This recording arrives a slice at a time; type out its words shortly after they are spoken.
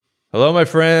Hello, my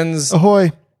friends.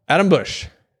 Ahoy. Adam Bush.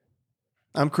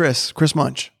 I'm Chris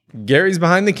Munch. Gary's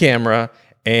behind the camera,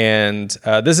 and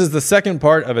this is the second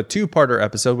part of a two-parter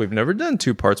episode. We've never done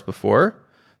two parts before,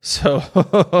 so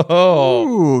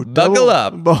buckle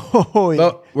up. Boy.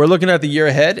 But we're looking at the year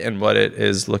ahead and what it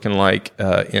is looking like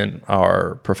in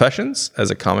our professions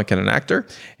as a comic and an actor,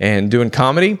 and doing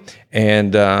comedy,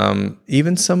 and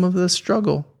even some of the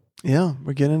struggle. Yeah,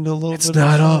 we're getting into a little bit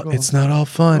It's not all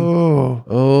fun.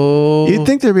 Oh. You'd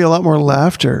think there'd be a lot more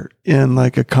laughter in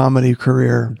like a comedy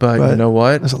career. But you know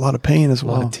what? There's a lot of pain as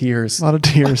well. A lot of tears. A lot of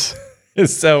tears.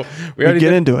 So we already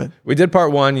get into it. We did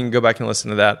part one. You can go back and listen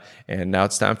to that. And now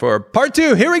it's time for part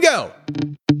two. Here we go.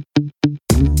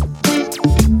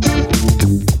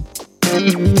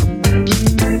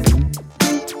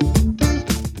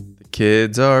 The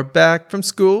kids are back from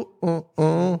school.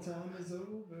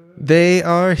 They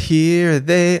are here,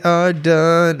 they are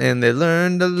done, and they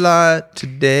learned a lot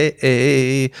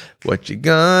today. What you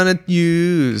gonna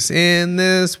use in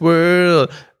this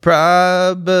world?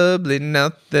 Probably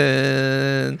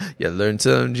nothing. You learn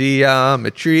some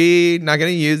geometry, not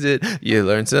gonna use it. You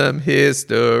learn some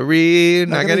history,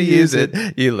 not gonna use it.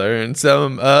 You learn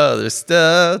some other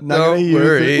stuff, don't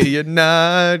worry, you're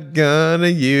not gonna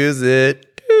use it.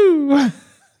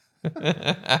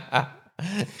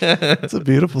 It's a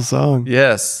beautiful song.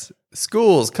 Yes.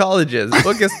 Schools, colleges,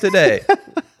 book us today.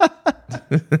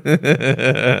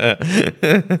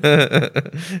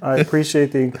 I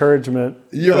appreciate the encouragement.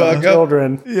 You're welcome.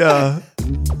 Children. Yeah.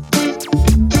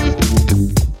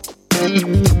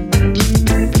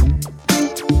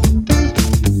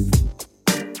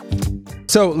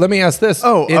 So let me ask this.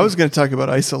 I was going to talk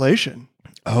about isolation.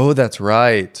 Oh, that's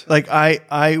right. Like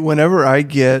I whenever I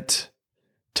get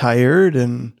tired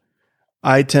and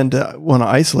I tend to want to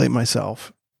isolate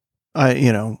myself.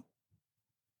 Because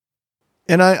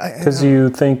you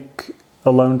think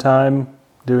alone time,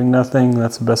 doing nothing,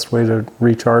 that's the best way to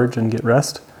recharge and get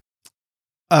rest?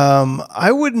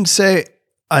 I wouldn't say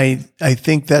I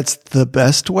think that's the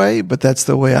best way, but that's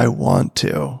the way I want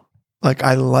to.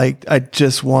 I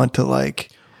just want to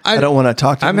I don't want to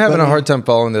talk to I'm anybody. having a hard time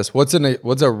following this. What's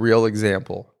a real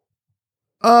example?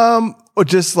 Or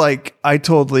just like I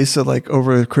told Lisa,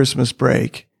 over the Christmas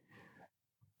break,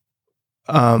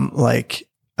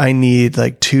 I need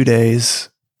 2 days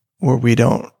where we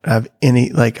don't have any,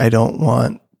 I don't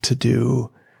want to do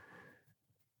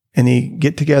any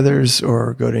get-togethers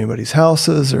or go to anybody's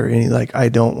houses or any, I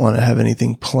don't want to have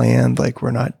anything planned.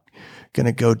 We're not going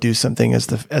to go do something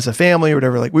as a family or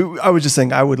whatever. I was just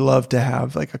saying I would love to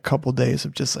have a couple days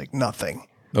of just nothing.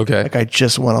 Okay. I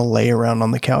just want to lay around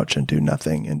on the couch and do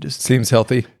nothing and just seems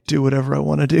healthy. Do whatever I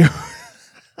want to do.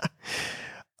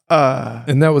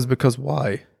 And that was because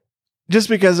why? Just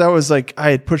because I was I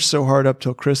had pushed so hard up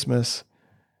till Christmas.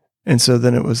 And so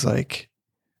then it was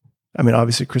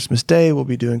obviously Christmas Day, we'll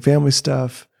be doing family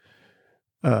stuff.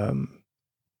 Her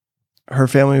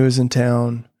family was in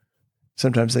town.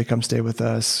 Sometimes they come stay with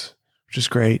us, which is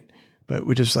great. But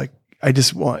we just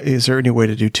is there any way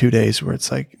to do 2 days where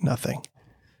it's nothing?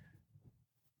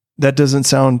 That doesn't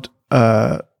sound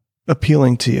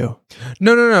appealing to you.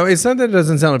 No. It's not that it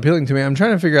doesn't sound appealing to me. I'm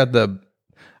trying to figure out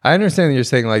I understand that you're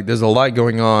saying there's a lot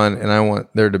going on and I want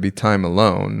there to be time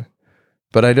alone,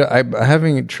 but I'm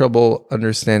having trouble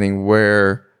understanding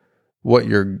what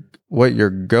you're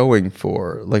going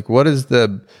for. What is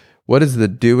the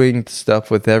doing stuff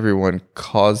with everyone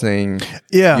causing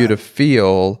you to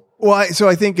feel? Well, so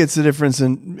I think it's the difference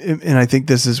and I think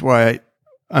this is why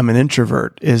I'm an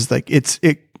introvert is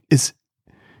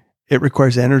it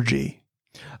requires energy.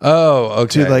 Oh,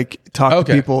 okay. To talk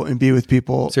to people and be with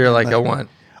people. So you're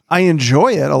I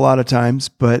enjoy it a lot of times,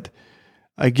 but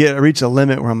I reach a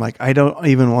limit where I'm I don't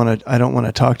want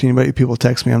to talk to anybody. People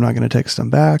text me, I'm not going to text them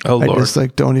back. Oh, Lord. I just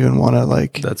don't even want to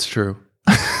That's true.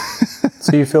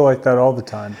 So you feel like that all the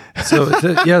time. So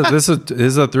this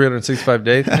is a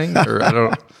 365-day thing, or I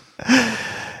don't.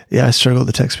 Yeah, I struggle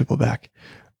to text people back.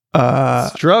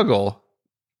 Struggle.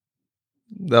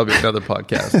 That'll be another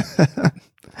podcast.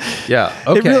 Yeah.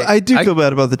 Okay. I do feel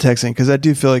bad about the texting because I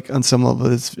do feel on some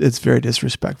level it's very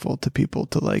disrespectful to people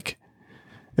to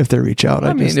if they reach out.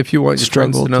 I mean, if you want your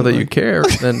friends to know that you care,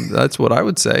 then that's what I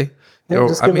would say. Yeah,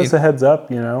 just give us a heads up,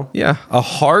 Yeah, a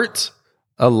heart,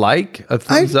 a like, a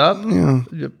thumbs up.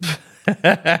 Yeah.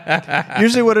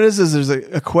 Usually what it is there's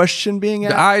a question being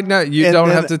asked. I know. You don't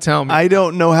have to tell me. I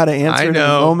don't know how to answer it in the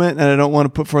moment, and I don't want to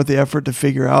put forth the effort to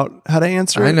figure out how to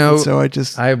answer it. I know. And so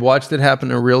I have watched it happen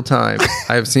in real time.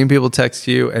 I have seen people text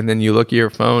you, and then you look at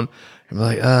your phone,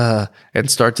 and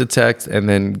and start to text, and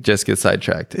then just get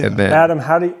sidetracked. Yeah. And then Adam,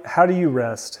 how do you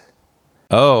rest?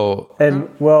 Oh. And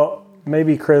well,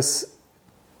 maybe Chris,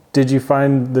 did you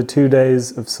find the 2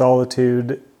 days of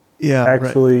solitude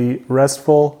actually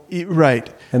restful?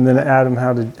 Right. And then Adam,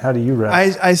 how do you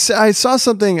rest? I saw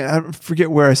something, I forget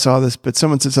where I saw this, but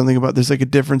someone said something about there's like a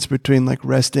difference between like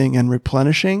resting and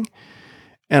replenishing.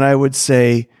 And I would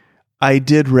say I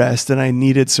did rest and I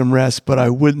needed some rest, but I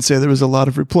wouldn't say there was a lot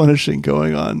of replenishing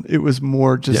going on. It was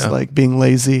more just like being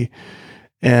lazy.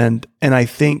 And I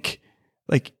think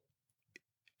like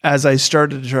as I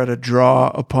started to try to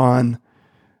draw upon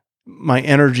my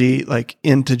energy like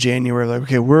into January, like,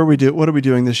 okay, what are we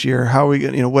doing this year? How are we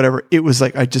going, whatever. It was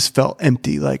like, I just felt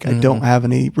empty. Like I don't have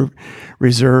any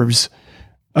reserves,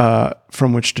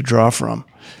 from which to draw from.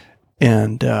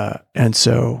 And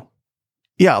so,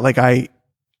 yeah, like I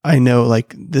know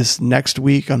like this next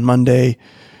week on Monday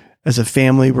as a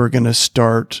family, we're going to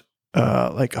start,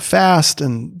 like a fast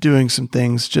and doing some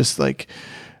things just like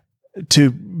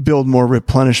to build more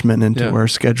replenishment into our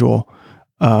schedule.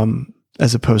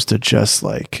 As opposed to just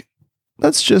like,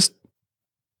 let's just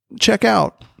check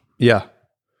out. Yeah.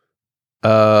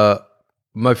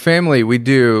 My family's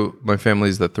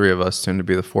the three of us, soon to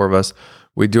be the four of us.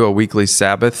 We do a weekly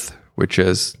Sabbath, which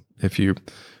is, if you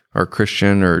are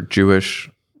Christian or Jewish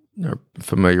or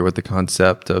familiar with the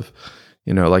concept of,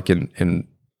 like in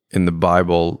the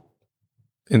Bible,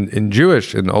 in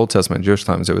the Old Testament, Jewish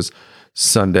times, it was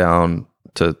sundown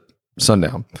to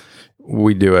sundown.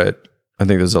 We do it. I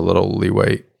think there's a little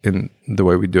leeway in the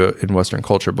way we do it in Western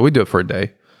culture, but we do it for a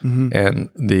day,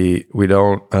 and we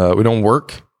don't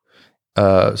work,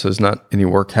 so there's not any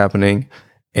work happening,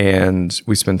 and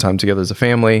we spend time together as a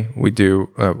family. We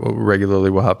do regularly.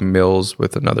 We'll have meals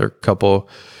with another couple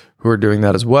who are doing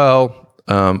that as well,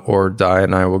 or Di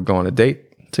and I will go on a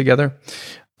date together,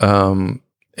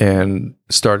 and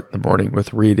start the morning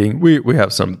with reading. We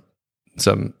have some.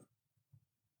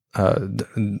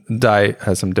 Di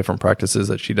has some different practices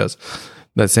that she does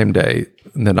that same day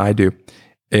than I do,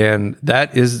 and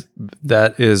that is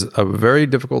a very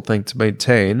difficult thing to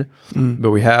maintain.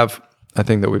 But I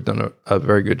think that we've done a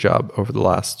very good job over the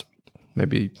last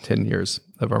maybe 10 years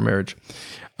of our marriage.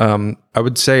 I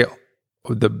would say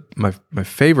my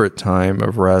favorite time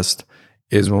of rest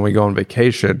is when we go on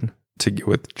vacation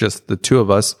with just the two of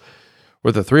us,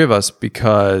 or the three of us,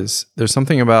 because there's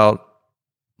something about,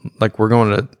 like, we're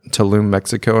going to Tulum,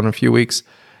 Mexico in a few weeks.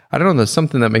 I don't know. There's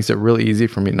something that makes it really easy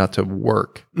for me not to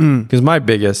work. Because my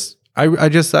biggest, I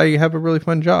have a really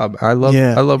fun job. I love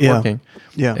working.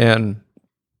 Yeah. And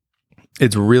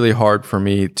it's really hard for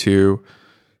me to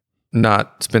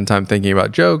not spend time thinking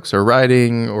about jokes or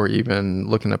writing or even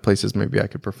looking at places maybe I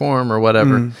could perform or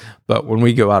whatever. But when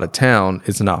we go out of town,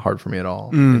 it's not hard for me at all.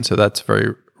 And so that's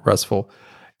very restful.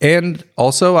 And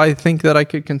also, I think that I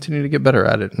could continue to get better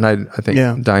at it. And I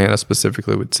think Diana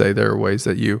specifically would say there are ways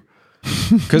that you,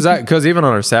 because even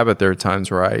on our Sabbath, there are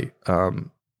times where I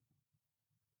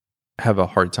have a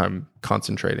hard time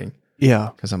concentrating. Yeah.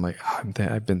 Because I'm like,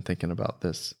 I've been thinking about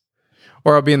this.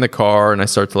 Or I'll be in the car and I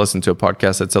start to listen to a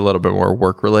podcast that's a little bit more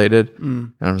work related.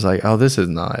 And I was like, this is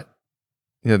not,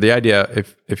 the idea,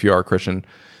 if you are a Christian,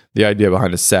 the idea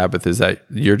behind a Sabbath is that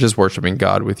you're just worshiping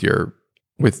God with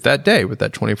that day, with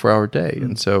that 24-hour day.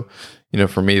 And so,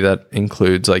 for me, that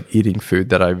includes like eating food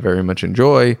that I very much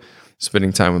enjoy,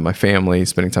 spending time with my family,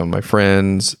 spending time with my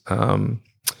friends, and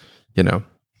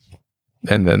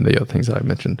then the other things that I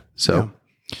mentioned. So,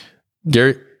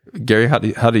 Gary, how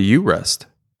do you rest?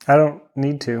 I don't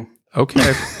need to.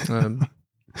 Okay. I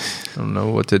don't know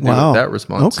what to do with that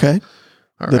response. Okay.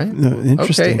 All right.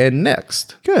 Interesting. Okay. And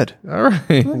next. Good. All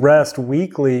right. Rest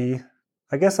weekly.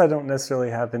 I guess I don't necessarily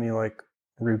have any like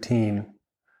routine.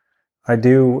 I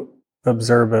do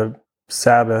observe a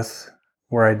Sabbath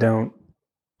where I don't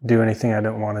do anything I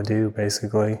don't want to do,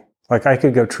 basically. Like I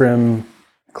could go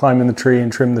climb in the tree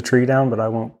and trim the tree down, but I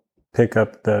won't pick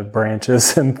up the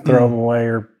branches and throw them away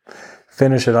or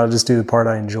finish it. I'll just do the part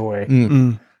I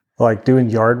enjoy. Like doing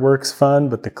yard work's fun,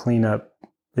 but the cleanup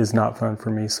is not fun for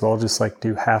me. So I'll just like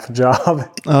do half a job.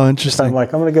 Oh, interesting. I'm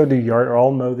like, I'm going to go do yard, or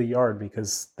I'll mow the yard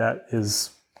because that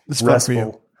is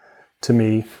restful to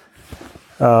me.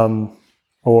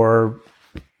 Or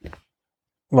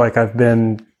like I've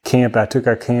been I took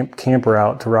our camper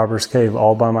out to Robbers Cave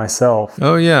all by myself.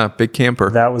 Oh yeah. Big camper.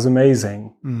 That was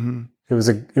amazing. Mm-hmm. It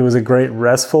was a great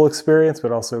restful experience,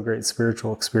 but also a great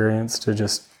spiritual experience to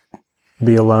just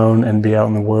be alone and be out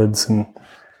in the woods. And,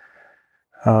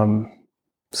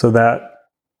 so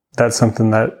that's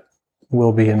something that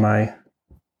will be in my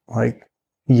like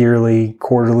yearly,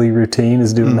 quarterly routine,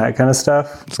 is doing that kind of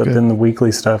stuff. That's good. Then the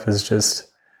weekly stuff is just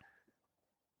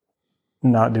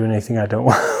not doing anything I don't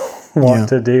want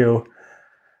to do.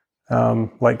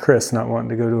 Like Chris not wanting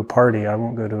to go to a party.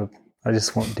 I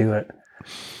just won't do it.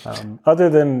 Other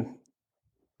than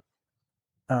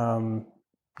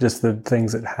just the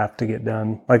things that have to get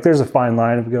done. Like there's a fine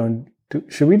line of going,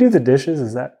 should we do the dishes?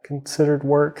 Is that considered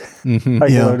work? Mm-hmm.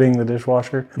 Like loading the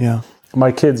dishwasher? Yeah.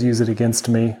 My kids use it against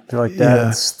me. They're like, Dad,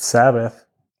 it's Sabbath.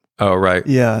 Oh, right.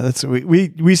 Yeah. That's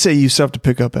we say you still have to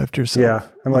pick up after yourself. Yeah.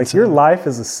 I'm like, your life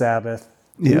is a Sabbath.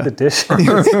 Do the dishes.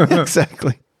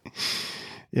 Exactly.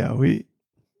 Yeah.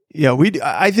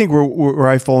 I think where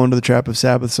I fall into the trap of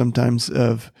Sabbath sometimes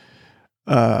of,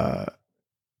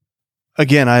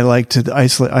 again, I like to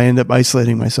isolate. I end up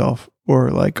isolating myself,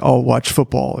 or like I'll watch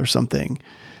football or something,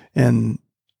 and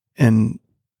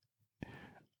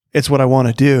it's what I want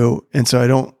to do, and so I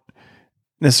don't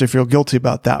necessarily feel guilty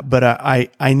about that. But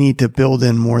I need to build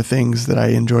in more things that I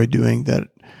enjoy doing that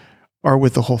are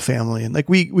with the whole family, and like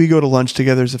we go to lunch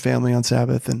together as a family on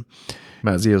Sabbath, and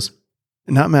Mazio's.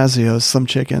 Not Mazio's, some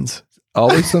chickens.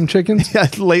 Always some chickens? Yeah,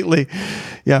 lately.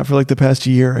 Yeah, for like the past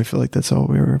year, I feel like that's all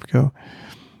we ever go.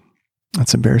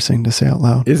 That's embarrassing to say out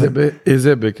loud. Is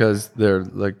it because they're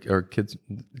like our kids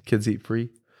eat free?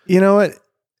 You know what?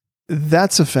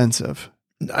 That's offensive.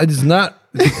 It's not.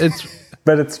 It's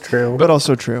but it's true. But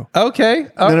also true. okay.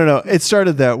 No. It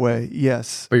started that way.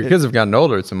 Yes. But your kids have gotten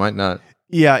older, so it might not.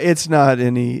 Yeah, it's not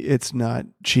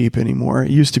cheap anymore.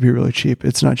 It used to be really cheap.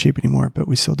 It's not cheap anymore, but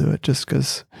we still do it just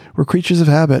because we're creatures of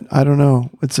habit. I don't know.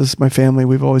 It's just my family.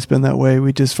 We've always been that way.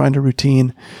 We just find a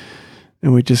routine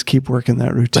and we just keep working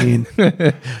that routine.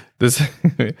 This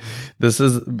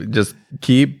is just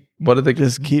keep. What do they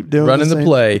just keep doing? Running the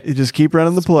play. You just keep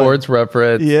running the play. Sports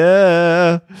reference.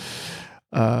 Yeah.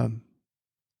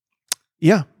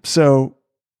 Yeah. So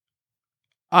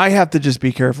I have to just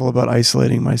be careful about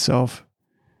isolating myself.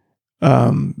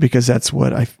 Because that's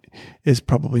what is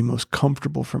probably most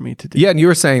comfortable for me to do. Yeah, and you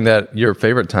were saying that your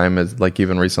favorite time is like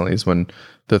even recently is when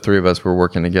the three of us were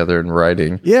working together and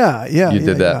writing. Yeah. You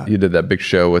did that. You did that big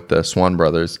show with the Swan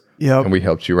Brothers. Yeah, and we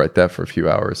helped you write that for a few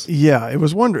hours. Yeah, it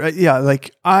was wonderful. Yeah,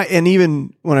 like and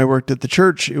even when I worked at the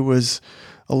church, it was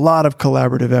a lot of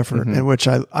collaborative effort, in which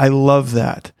I love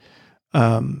that.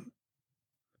 But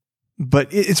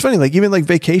it's funny, like even like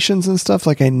vacations and stuff.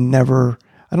 Like I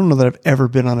don't know that I've ever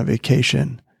been on a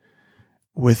vacation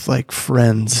with like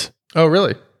friends. Oh,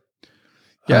 really?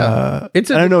 Yeah.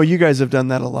 I know you guys have done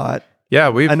that a lot. Yeah.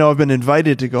 I know I've been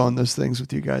invited to go on those things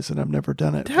with you guys and I've never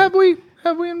done it. Have we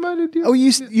invited you? Oh,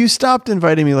 you stopped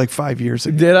inviting me like 5 years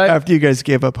ago. Did I? After you guys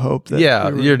gave up hope. That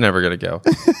you're never going to go.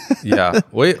 Yeah.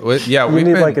 We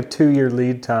need like a 2-year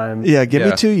lead time. Yeah. Give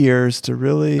me 2 years to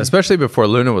really. Especially before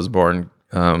Luna was born.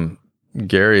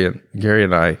 Gary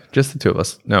and I, just the two of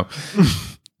us. No.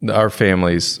 Our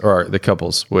families or the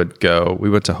couples would go.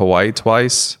 We went to Hawaii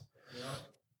twice,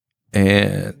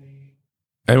 and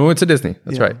we went to Disney.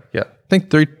 That's right. Yeah, I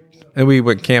think 3. And we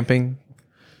went camping.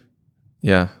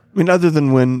 Yeah, I mean, other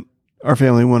than when our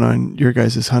family went on your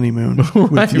guys' honeymoon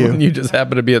with you, when you just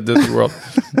happened to be at Disney World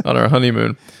on our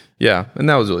honeymoon. Yeah, and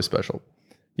that was really special.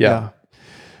 Yeah,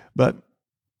 but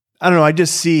I don't know. I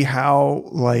just see how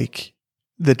like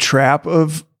the trap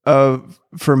of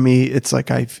for me, it's like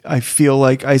I feel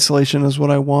like isolation is what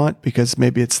I want because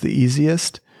maybe it's the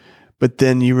easiest, but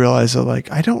then you realize that like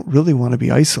I don't really want to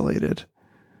be isolated.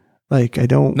 Like I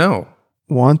don't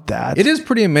want that. It is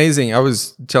pretty amazing. I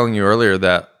was telling you earlier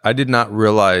that I did not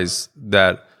realize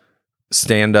that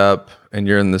stand up and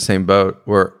you're in the same boat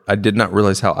where I did not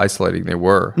realize how isolating they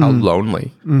were, how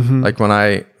lonely. Like when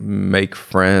I make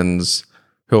friends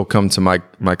who'll come to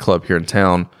my club here in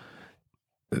town,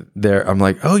 I'm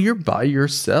like, oh, you're by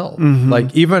yourself.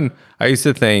 Like even I used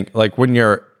to think like when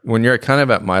you're kind of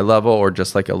at my level or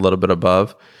just like a little bit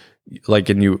above, like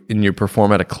and you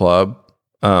perform at a club,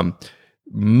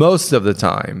 most of the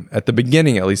time at the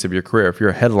beginning at least of your career, if you're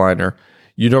a headliner,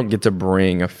 you don't get to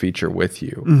bring a feature with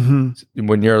you.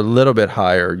 When you're a little bit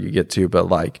higher, you get to, but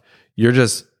like you're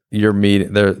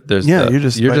meeting you're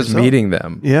just meeting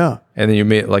them. Yeah. And then you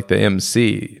meet like the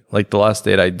MC, like the last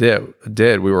date I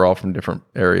did, we were all from different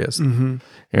areas. And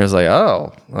it was like,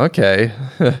 oh, okay.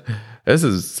 This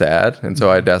is sad. And so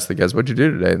I'd ask the guys, what'd you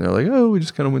do today? And they're like, oh, we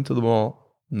just kind of went to the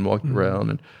mall and walked around.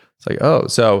 And it's like, oh,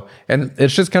 so, and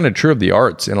it's just kind of true of the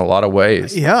arts in a lot of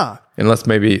ways. Yeah. Unless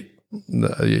maybe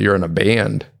you're in a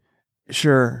band.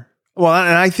 Sure. Well,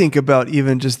 and I think about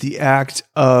even just the act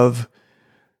of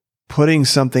putting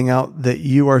something out that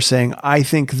you are saying, I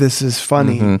think this is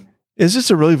funny, is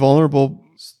just a really vulnerable,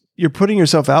 you're putting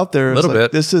yourself out there. A little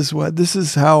bit. This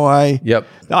is how I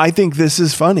think this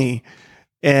is funny.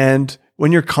 And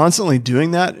when you're constantly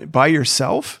doing that by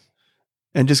yourself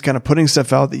and just kind of putting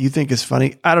stuff out that you think is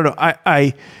funny, I don't know.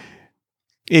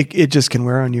 it just can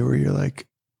wear on you where you're like,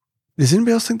 does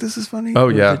anybody else think this is funny? Oh,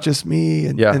 Or yeah. is it just me?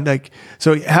 And, Yeah. and like,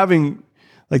 so having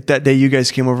like that day you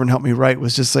guys came over and helped me write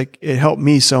was just like, it helped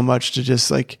me so much to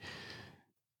just like,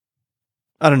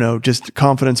 I don't know, just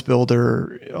confidence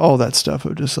builder, all that stuff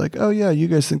of just like, oh yeah, you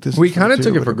guys think this We is fun kind of too,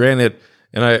 took it for whatever. granted,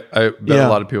 and I bet Yeah. a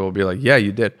lot of people will be like, "Yeah,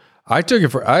 you did." I took it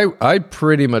for I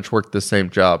pretty much worked the same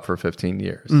job for 15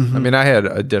 years. Mm-hmm. I mean, I had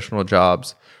additional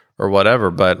jobs or whatever,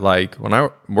 but like when I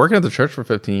working at the church for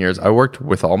 15 years, I worked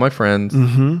with all my friends,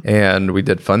 and we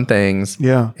did fun things. Mm-hmm.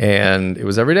 Yeah. And it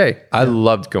was every day. I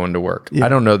loved going to work. Yeah. I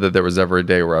don't know that there was ever a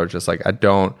day where I was just like, I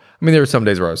mean, there were some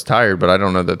days where I was tired, but I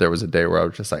don't know that there was a day where I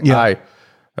was just like, Yeah.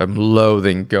 I'm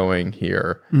loathing going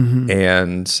here.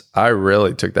 And I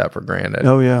really took that for granted.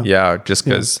 Oh, yeah. Yeah. Just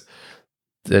because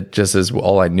it just is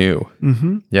all I knew.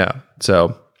 Mm-hmm. Yeah.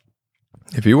 So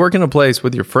if you work in a place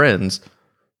with your friends,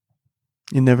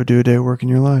 You never do a day of work in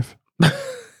your life.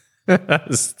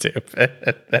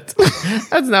 stupid.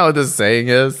 That's not what this saying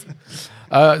is.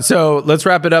 So let's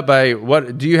wrap it up by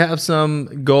what do you have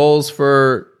some goals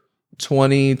for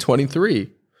 2023?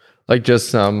 Like just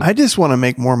some. I just want to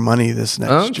make more money this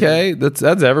next year. Okay, that's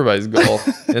everybody's goal,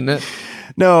 isn't it?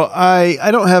 No,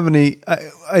 I don't have any.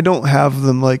 I don't have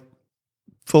them like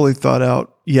fully thought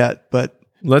out yet. But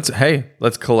Let's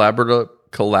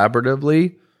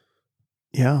collaboratively.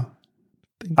 yeah,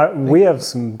 We have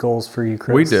some goals for you,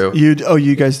 Chris. We do.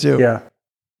 you guys do. Yeah.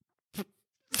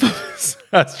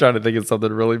 I was trying to think of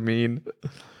something really mean.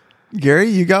 Gary,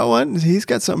 you got one? He's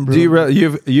got something. Do you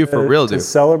brewing. you for real To do?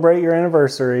 celebrate your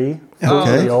anniversary.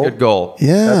 Okay. real. Good goal.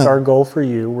 Yeah. That's our goal for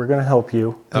you. We're going to help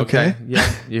you. Okay. Yeah,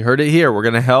 you heard it here. We're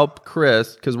gonna help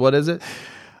Chris because what is it?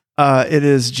 It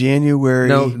is January.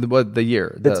 No, what the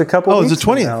year? It's a couple Oh, it's weeks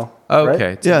the 20th. from now, Okay.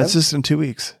 right? Yeah, it's just in 2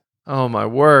 weeks. Oh my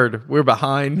word, we're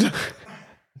behind.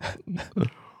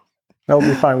 That'll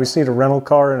be fine. We just need a rental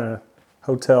car and a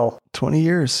hotel. 20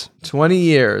 years. 20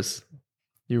 years.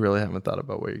 You really haven't thought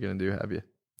about what you're gonna do, have you?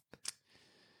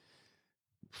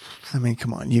 I mean,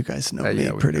 come on, you guys know Yeah,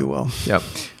 me we pretty do. well. Yep.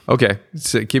 Okay.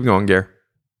 So keep going, Gare.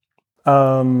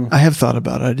 I have thought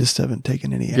about it. I just haven't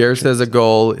taken any Gare action. says a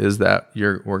goal is that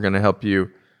we're gonna help you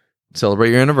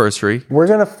celebrate your anniversary. We're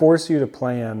going to force you to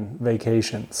plan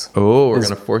vacations. Oh, we're Is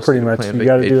gonna force pretty you to much. plan You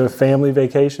got to do vacation. a family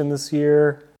vacation this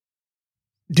year.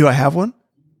 Do I have one?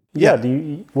 Yeah.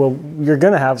 Yeah. Well, you're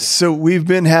going to have. So we've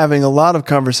been having a lot of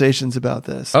conversations about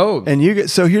this. Oh. And you get,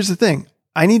 so here's the thing.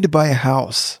 I need to buy a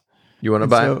house You want to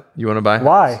And buy? so- You want to buy?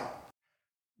 Why?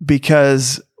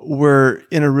 because we're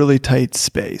in a really tight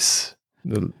space.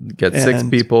 Get 6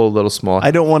 And people, a little small.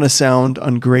 I don't want to sound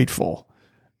ungrateful,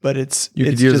 but it's you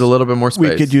could it's use just- a little bit more space.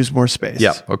 We could use more space.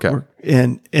 Yeah, okay.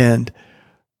 And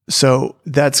so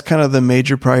that's kind of the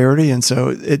major priority. And so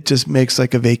it just makes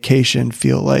like a vacation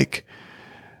feel like,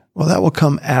 well, that will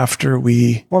come after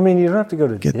we Well, I mean, you don't have to go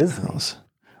to get the Disney. house.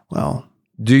 Well,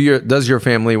 Does your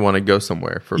family want to go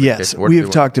somewhere for yes, vacation? Where do we've they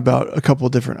want- talked about a couple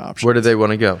different options. Where do they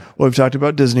want to go? Well, we've talked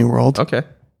about Disney World, Okay.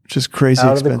 which is crazy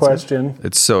Out of the expensive. question.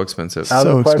 It's so expensive. Out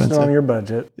So of the question expensive. on your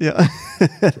budget. Yeah.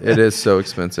 It is so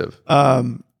expensive.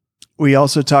 We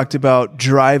also talked about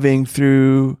driving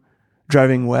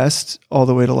west all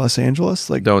the way to Los Angeles.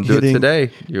 Like Don't do it hitting-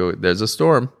 today. There's a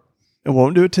storm. I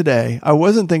won't do it today. I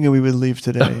wasn't thinking we would leave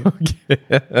today,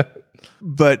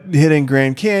 but hitting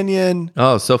Grand Canyon,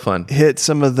 Oh, so fun. hit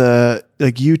some of the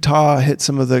like Utah, hit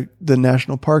some of the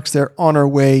national parks there on our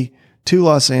way to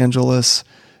Los Angeles,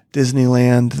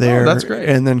 Disneyland there. that's great.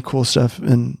 And then cool stuff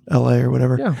in LA or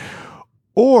whatever. Yeah.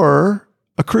 Or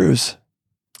a cruise.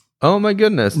 Oh my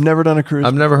goodness. Never done a cruise.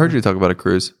 I've never heard you talk about a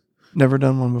cruise. Never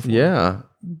done one before. Yeah.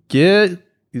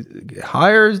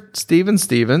 Hire Steven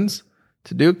Stevens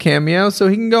to do a cameo so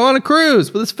he can go on a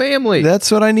cruise with his family.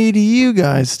 That's what I need you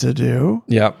guys to do.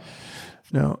 Yeah.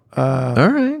 No, All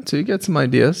right. So you got some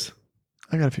ideas.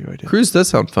 I got a few ideas. Cruise does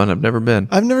sound fun. I've never been.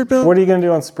 I've never been. What are you going to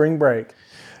do on spring break?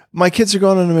 My kids are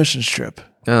going on a missions trip.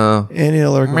 Oh. Annie and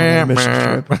Ella are going on a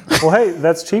missions trip. Well, hey,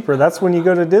 that's cheaper. That's when you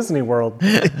go to Disney World.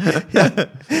 Yeah,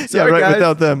 Sorry, right. guys.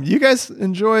 Without them, you guys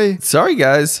enjoy. Sorry,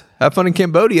 guys. Have fun in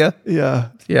Cambodia. Yeah,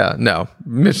 Yeah. No.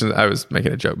 Mission. I was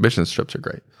making a joke. Mission trips are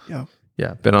great. yeah.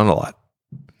 Yeah. Been on a lot.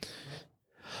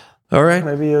 All right.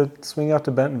 Maybe you swing out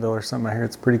to Bentonville or something. I hear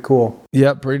it's pretty cool.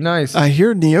 Yeah. Pretty nice. I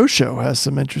hear Neosho has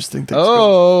some interesting things. going.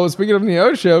 Oh, speaking of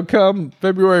Neo Show, come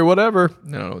February, whatever.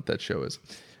 I don't know what that show is.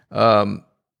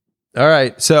 All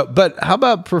right. So, but how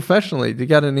about professionally? Do you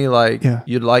got any Yeah.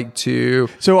 you'd like to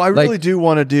So I really like- do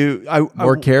want to do.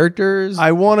 more characters?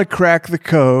 I want to crack the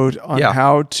code on Yeah.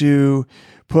 how to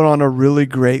put on a really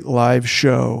great live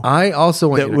show I also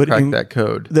want That you to would crack in- that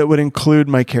code. that would include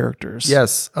my characters.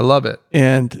 Yes, I love it.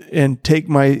 And take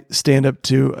my stand up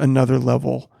to another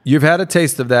level. You've had a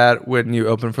taste of that when you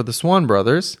opened for the Swan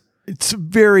Brothers. It's a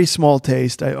very small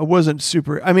taste. I wasn't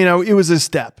super. I mean, it was a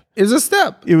step. Is a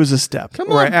step. It was a step. Come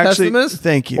where on, I actually, pessimist.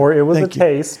 Thank you. Or it was Thank a you.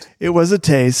 taste. It was a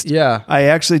taste. Yeah. I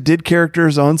actually did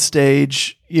characters on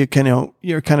stage. You're kind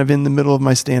of in the middle of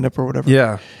my stand up or whatever.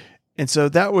 Yeah. And so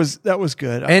that was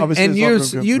good. And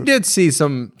Obviously, you did see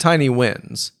some tiny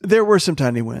wins. There were some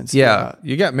tiny wins. Yeah.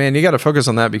 You got to focus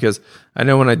on that, because I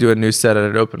know when I do a new set at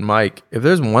an open mic, if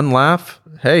there's one laugh,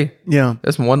 hey, Yeah.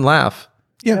 that's one laugh. Yeah.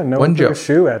 Yeah, no One one threw a joke.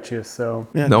 shoe at you, so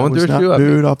Yeah, No one was threw a not shoe at me.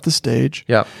 booed off the stage.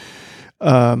 Yeah.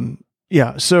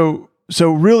 Yeah. So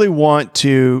really want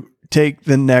to take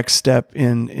the next step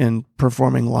in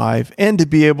performing live, and to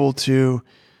be able to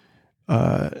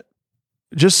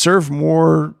just serve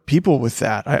more people with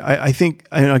that. I think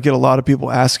I get a lot of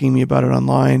people asking me about it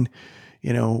online,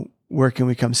 where can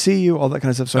we come see you? All that kind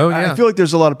of stuff. So Oh, yeah. I feel like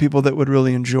there's a lot of people that would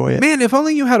really enjoy it. Man, if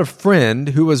only you had a friend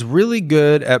who was really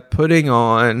good at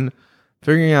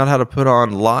figuring out how to put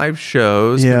on live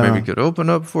shows, Yeah. who maybe could open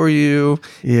up for you,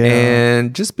 Yeah.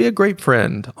 and just be a great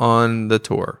friend on the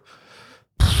tour.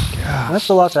 that's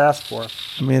a lot to ask for.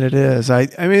 I mean, it is. I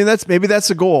mean, that's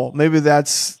the goal. Maybe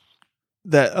that's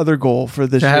that other goal for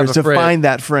this To year have is a to friend. find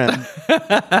that friend.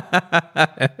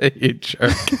 You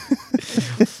jerk.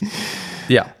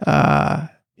 Yeah.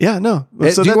 Yeah, no.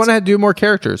 Hey, So do you that's- want to do more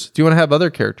characters? Do you want to have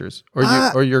other characters,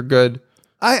 or you're good?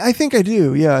 I think I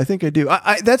do. Yeah, I think I do.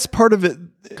 That's part of it.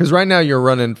 Because right now you're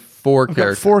running 4 I've got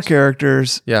characters. 4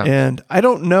 characters. Yeah. And I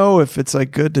don't know if it's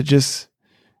like good to just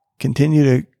continue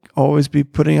to always be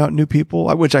putting out new people,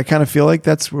 which I kind of feel like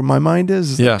that's where my mind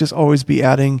is Yeah. like just always be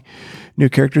adding new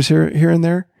characters here and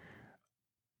there.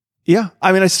 Yeah.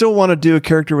 I mean, I still want to do a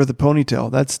character with a ponytail.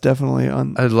 That's definitely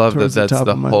on. I love that. towards That's top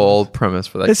the of my whole list. premise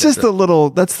for that. It's just character.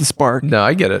 that's the spark. No,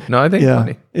 I get it. No, I think it's Yeah.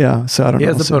 funny. Yeah. So I don't He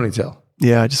know. has the So- ponytail.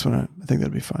 Yeah. I think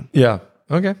that'd be fun. Yeah.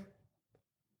 Okay.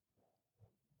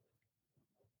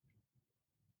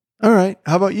 All right.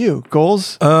 How about you?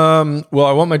 Goals? Well,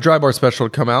 I want my dry bar special to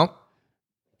come out.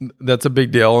 That's a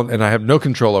big deal, and I have no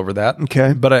control over that.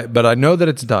 Okay. But I know that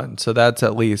it's done, so that's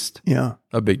at least Yeah.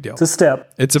 a big deal. It's a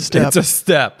step. It's a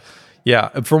step. Yeah.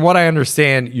 From what I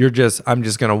understand, I'm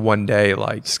just gonna one day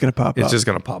It's going to pop it's up. just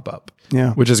gonna pop up.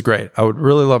 Yeah. Which is great. I would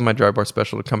really love my dry bar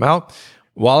special to come out.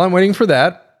 While I'm waiting for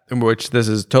that, in which this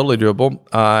is totally doable,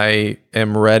 I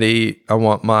am ready. I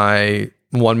want my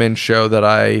one-man show that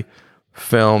I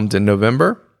filmed in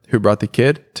November, Who Brought the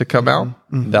Kid, to come out.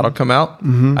 That'll come out.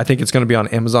 I think it's going to be on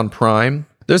Amazon Prime.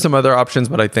 There's some other options,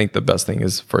 but I think the best thing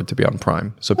is for it to be on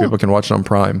Prime, so people can watch it on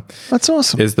Prime. That's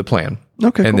awesome. Is the plan.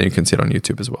 Okay, And cool. then you can see it on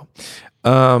YouTube as well.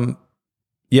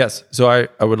 Yes. So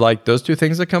I would like those 2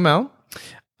 things to come out.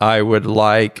 I would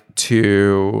like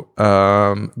to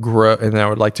grow, and I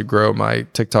would like to grow my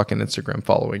TikTok and Instagram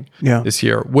following Yeah. this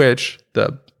year, which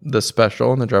the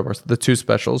special and the dry bars, the 2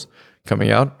 specials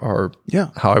coming out are Yeah.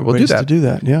 how I will Ways do that. to do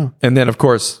that. Yeah. And then, of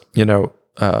course,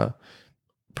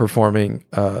 performing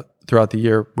throughout the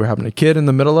year. We're having a kid in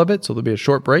the middle of it, so there'll be a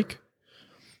short break,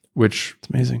 which It's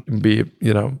amazing. would be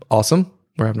awesome.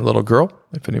 We're having a little girl,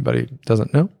 if anybody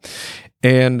doesn't know.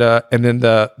 And then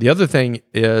the other thing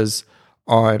is,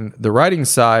 on the writing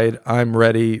side, I'm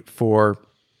ready for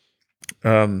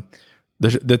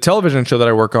the television show that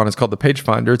I work on is called The Page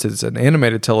Finders. It's an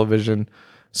animated television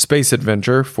space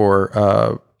adventure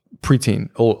for preteen,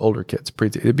 older kids.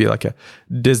 Preteen. It'd be like a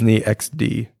Disney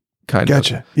XD kind of.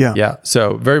 Gotcha. Yeah. Yeah.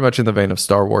 So very much in the vein of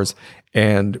Star Wars.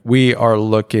 And we are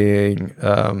looking,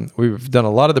 we've done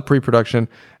a lot of the pre-production,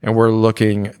 and we're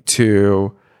looking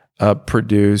to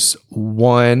produce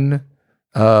 1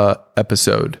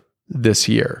 episode this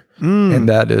year. And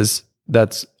that's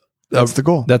the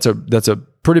goal. That's a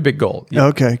pretty big goal. Yeah.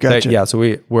 Okay. Gotcha. Yeah. So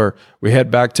we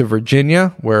head back to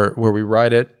Virginia where we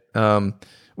write it.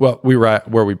 We write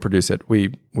where we produce it.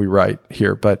 We write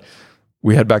here, but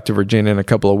we head back to Virginia in a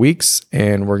couple of weeks,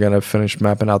 and we're going to finish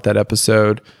mapping out that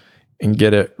episode and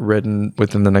get it written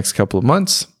within the next couple of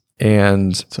months,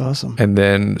 and It's awesome. and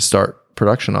then start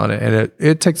production on it. And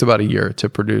it takes about a year to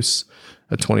produce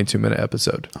a 22-minute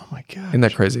episode. Oh my God. Isn't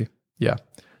that crazy? Yeah.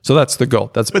 So that's the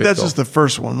goal. That's a But big that's goal. just the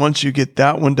first one. Once you get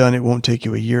that one done, it won't take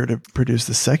you a year to produce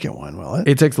the second one, will it?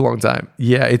 It takes a long time.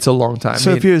 Yeah, it's a long time. So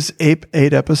if it was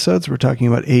eight episodes, we're talking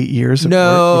about 8 years of work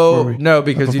no, before we no, have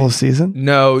because a full season?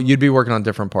 No, you'd be working on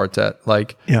different parts at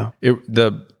Yeah.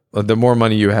 the more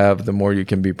money you have, the more you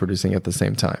can be producing at the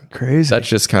same time. Crazy. That's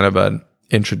just kind of an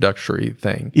introductory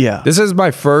thing. Yeah. This is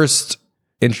my first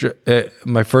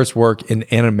my first work in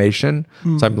animation,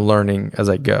 so I'm learning as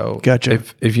I go. Gotcha.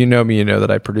 If you know me, you know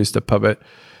that I produced a puppet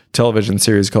television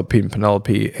series called Pete and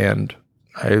Penelope, and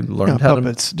I learned how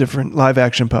puppets, different live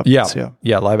action to puppets.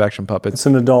 yeah, live action It's puppets.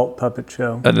 an adult puppet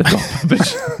show. An adult puppet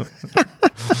show.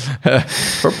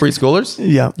 For preschoolers.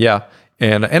 Yeah. Yeah.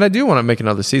 And I do want to make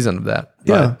another season of that.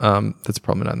 Yeah. But, that's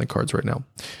probably not in the cards right now.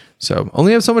 So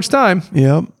only have so much time,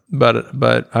 Yep.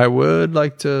 but I would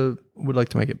like to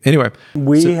make it. Anyway.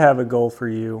 We have a goal for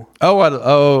you.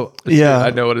 Yeah.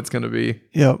 I know what it's going to be.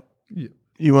 Yep.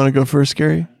 You want to go first,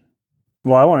 Gary?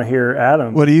 Well, I want to hear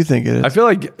Adam. What do you think it is? I feel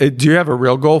like, do you have a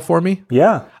real goal for me?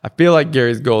 Yeah. I feel like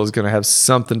Gary's goal is going to have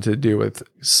something to do with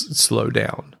slow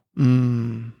down.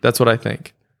 That's what I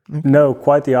think. No,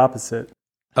 quite the opposite.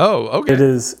 Oh, okay. It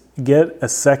is get a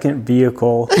second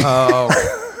vehicle. Oh,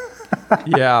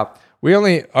 yeah.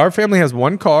 Our family has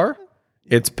one car.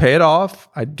 It's paid off.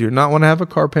 I do not want to have a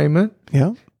car payment.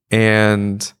 Yeah.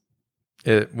 And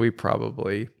we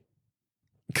probably,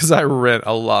 because I rent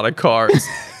a lot of cars.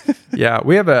 Yeah.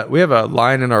 We have a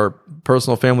line in our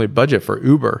personal family budget for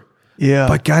Uber. Yeah.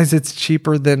 But guys, it's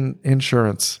cheaper than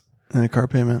insurance. And a car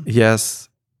payment. Yes.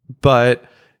 But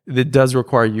it does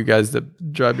require you guys to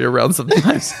drive me around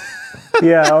sometimes.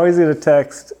 Yeah, I always get a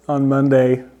text on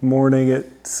Monday morning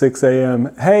at 6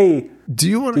 a.m. Hey, Do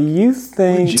you want do you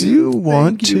think Do you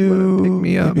want you wanna to pick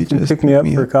me up? maybe just pick me up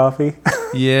for coffee?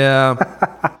 Yeah,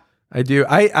 I do.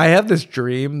 I have this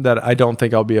dream that I don't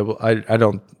think I'll be able. I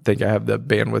don't think I have the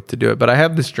bandwidth to do it. But I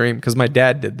have this dream because my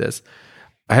dad did this.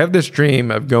 I have this dream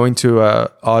of going to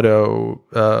a auto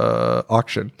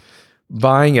auction,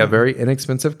 buying a very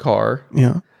inexpensive car,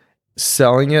 Yeah.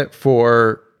 selling it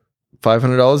for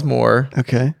 $500 more,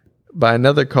 Okay. buy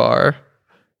another car,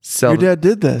 sell. Your dad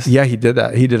did this. Yeah, he did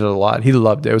that. He did it a lot. He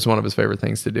loved it. It was one of his favorite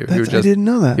things to do. I didn't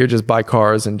know that. He would just buy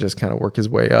cars and just kind of work his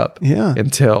way up. Yeah.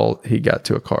 Until he got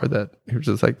to a car that he was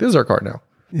just like, this is our car now.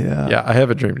 Yeah. Yeah, I have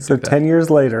a dream to So do that. 10 years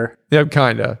later, Yeah,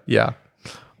 kind of. Yeah.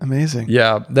 Amazing.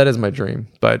 Yeah, that is my dream,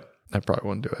 but I probably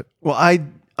won't do it. Well,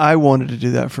 I wanted to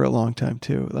do that for a long time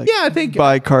too. Like, Yeah, I think-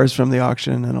 buy cars from the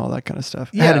auction and all that kind of stuff.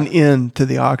 I had Yeah. an in to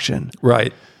the auction,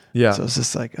 Right. Yeah. so it's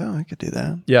just like, oh, I could do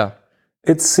that. Yeah.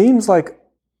 it seems like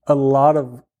a lot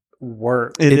of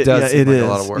work It does Yeah, seem it like is. a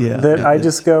lot of work. Yeah, that it I is.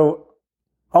 just go,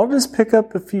 I'll just pick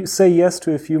up say yes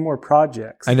to a few more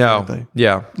projects I know. Exactly.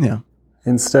 Yeah. Yeah.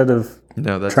 instead of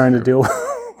No, that's trying to true. deal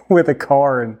with a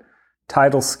car and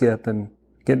title skip and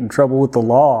get in trouble with the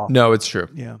law. No, it's true.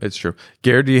 Yeah. It's true.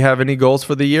 Garrett, do you have any goals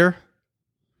for the year?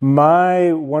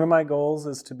 One of my goals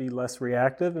is to be less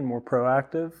reactive and more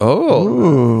proactive. Oh,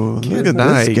 Ooh, look at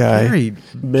nice. this guy. Gary,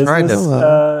 trying Business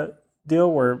to-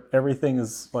 deal where everything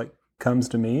is like comes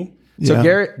to me. So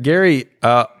Yeah. Gary,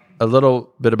 a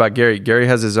little bit about Gary. Gary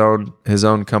has his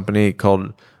own company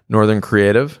called Northern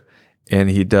Creative, and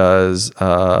he does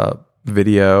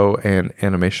video and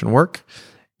animation work,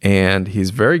 and he's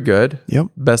very good. Yep.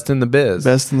 Best in the biz.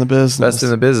 Best in the business. Best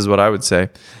in the biz is what I would say.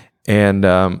 And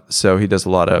so he does a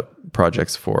lot of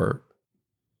projects for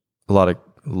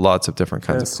lots of different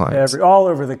kinds Yes, of clients. all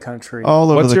over the country. all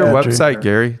over What's the your country. website,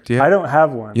 Gary? Do you I have, don't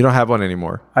have one. you don't have one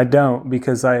anymore? I don't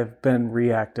because I have been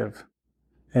reactive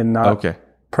and not Okay.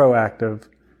 proactive.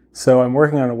 So I'm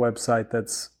working on a website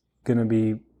that's going to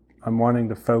be. I'm wanting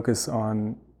to focus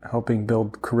on helping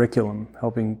build curriculum,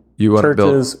 helping You want to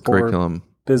churches build curriculum.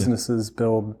 businesses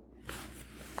build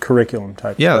curriculum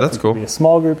type. Yeah, stuff. that's It could cool. Be a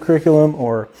small group curriculum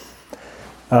or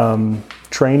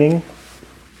training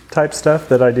type stuff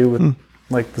that I do with,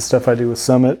 like the stuff I do with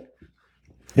Summit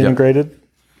Integrated,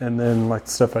 and then like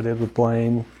the stuff I did with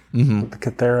Blaine, with the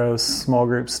Catheros small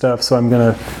group stuff. So I'm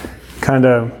gonna kind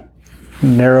of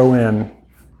narrow in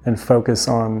and focus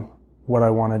on what I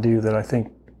want to do that I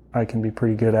think I can be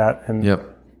pretty good at, and Yep.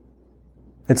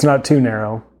 it's not too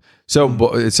narrow. So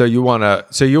you want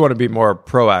to be more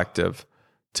proactive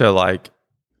to like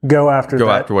Go after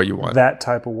what you want. that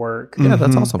type of work. Yeah,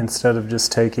 that's awesome. Instead of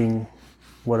just taking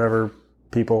whatever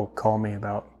people call me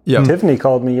about. Yeah. Tiffany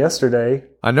called me yesterday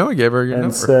I know I gave her your and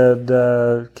number.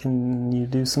 said, can you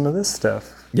do some of this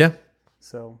stuff? Yeah.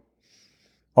 So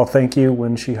I'll thank you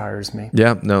when she hires me.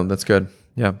 Yeah, no, that's good.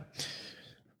 Yeah.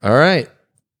 All right.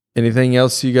 Anything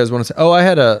else you guys want to say?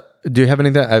 Oh, do you have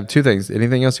anything? I have two things.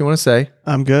 Anything else you want to say?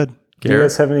 I'm good. Do you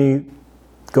guys have any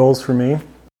goals for me?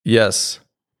 Yes.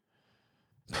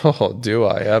 Oh, do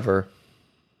I ever?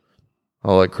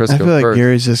 I'll let Chris I go feel like first.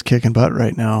 Gary's just kicking butt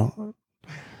right now.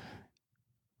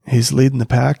 He's leading the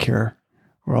pack here.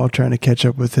 We're all trying to catch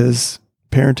up with his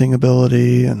parenting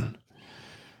ability and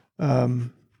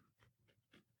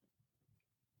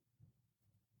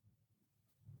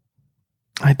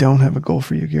I don't have a goal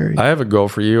for you, Gary. I have a goal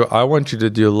for you. I want you to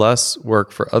do less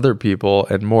work for other people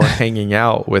and more hanging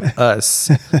out with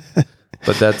us.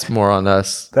 But that's more on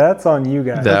us. That's on you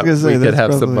guys. That was gonna say, we could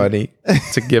that's have some probably- money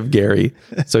to give Gary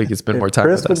so he can spend more time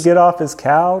Chris with would us. get off his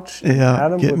couch. Yeah,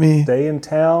 Adam get would me. stay in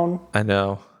town. I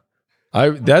know.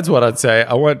 That's what I'd say.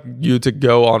 I want you to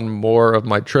go on more of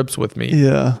my trips with me.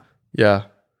 Yeah. Yeah.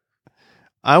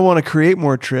 I want to create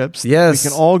more trips. Yes.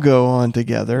 We can all go on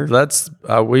together. Let's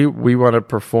we want to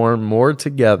perform more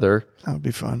together. That would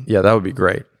be fun. Yeah, that would be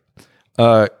great.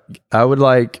 I would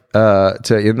like to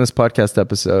end this podcast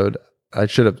episode. I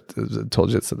should have told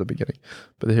you this at the beginning,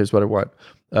 but here's what I want.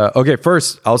 Okay,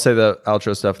 first I'll say the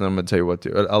outro stuff, and then I'm going to tell you what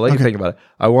to. I'll let you think about it.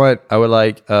 I would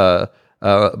like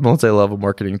multi-level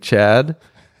marketing Chad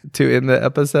to end the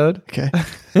episode. Okay.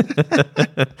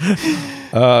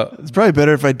 It's probably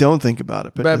better if I don't think about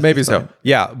it, But maybe so.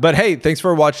 Yeah. But hey, thanks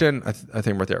for watching. I think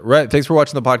I'm right there. Right. Thanks for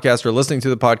watching the podcast or listening to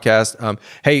the podcast.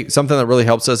 Hey, something that really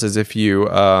helps us is if you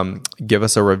give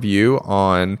us a review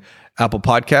on Apple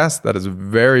Podcasts. That is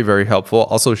very, very helpful.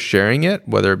 Also sharing it,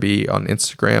 whether it be on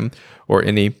Instagram or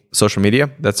any social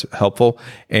media, that's helpful.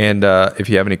 And if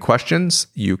you have any questions,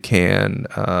 you can,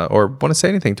 or want to say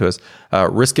anything to us,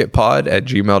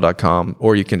 riskitpod@gmail.com,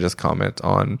 or you can just comment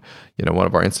on, one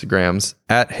of our Instagrams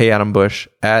at Hey Adam Bush,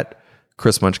 at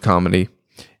Chris Munch Comedy.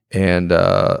 And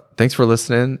thanks for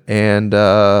listening. And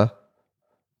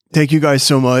thank you guys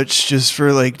so much just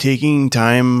for taking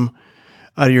time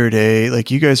out of your day.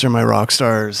 You guys are my rock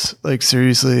stars.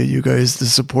 Seriously, you guys, the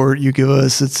support you give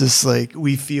us, it's just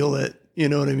we feel it. You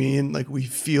know what I mean? We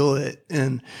feel it,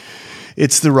 and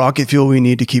it's the rocket fuel we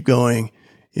need to keep going,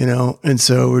 And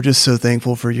so we're just so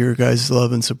thankful for your guys'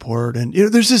 love and support. And,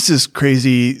 there's just this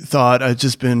crazy thought I've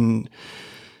just been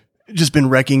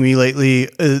wrecking me lately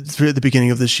at the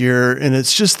beginning of this year. And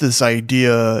it's just this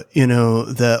idea,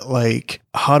 that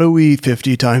how do we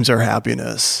 50 times our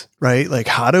happiness, right?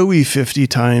 How do we 50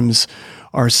 times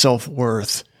our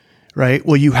self-worth, right?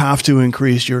 Well, you have to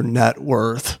increase your net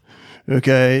worth.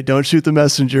 Okay. Don't shoot the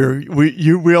messenger.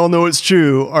 We all know it's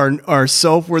true. Our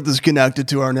self-worth is connected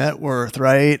to our net worth,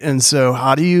 right? And so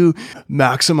how do you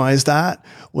maximize that?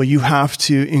 Well, you have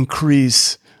to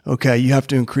increase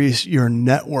your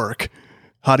network.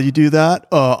 How do you do that?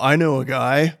 I know a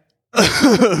guy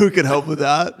who can help with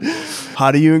that.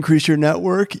 How do you increase your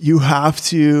network? You have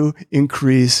to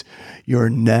increase your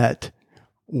net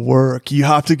work. You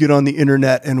have to get on the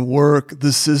internet and work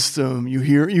the system.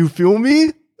 You feel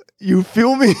me? You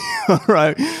feel me? All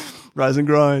right. Rise and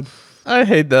grind. I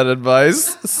hate that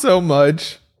advice so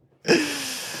much.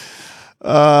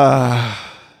 Not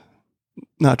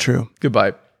true.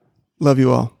 Goodbye. Love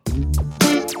you all.